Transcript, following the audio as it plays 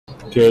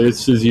Okay,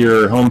 this is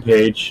your home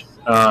page,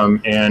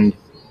 and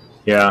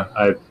yeah,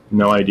 I have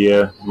no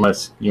idea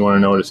unless you want to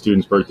know what a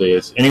student's birthday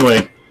is.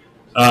 Anyway,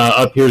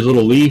 up here's a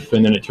little leaf,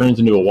 and then it turns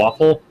into a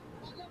waffle.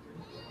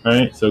 All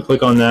right, so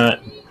click on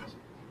that.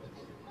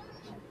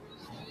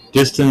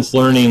 Distance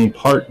learning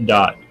part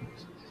dot.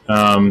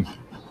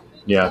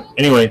 Yeah,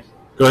 anyway,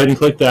 go ahead and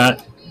click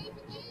that.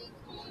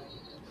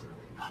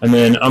 And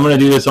then I'm going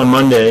to do this on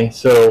Monday,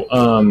 so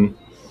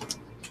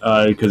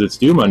because it's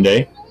due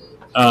Monday.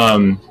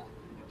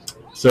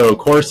 So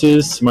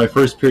courses, my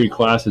first period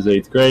class is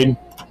 8th grade.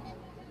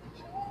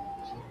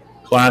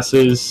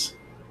 Classes,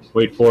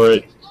 wait for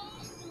it.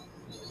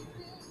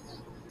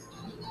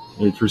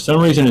 For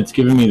some reason it's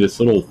giving me this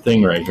little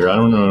thing right here. I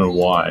don't know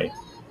why.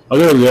 Oh,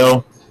 there we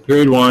go.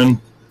 Period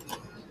 1.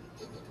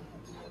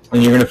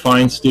 And you're going to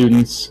find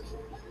students.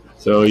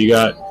 So you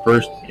got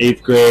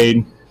 8th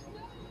grade.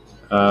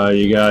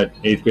 You got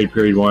 8th grade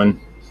period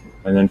 1.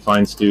 And then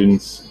find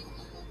students.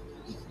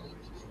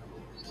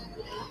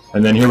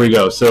 And then here we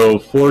go. So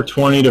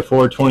 420 to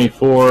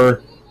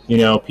 424, you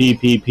know, P,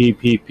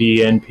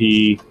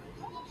 NP,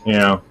 you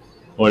know,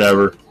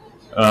 whatever.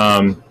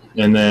 And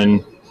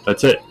then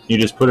that's it. You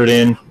just put it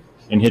in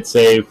and hit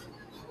save.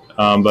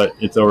 But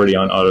it's already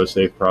on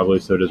autosave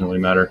probably, so it doesn't really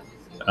matter.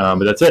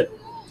 But that's it.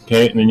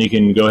 Okay, and then you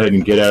can go ahead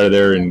and get out of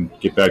there and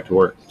get back to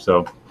work.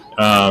 So,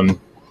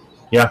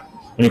 yeah.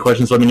 Any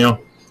questions, let me know.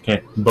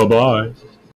 Okay, bye-bye.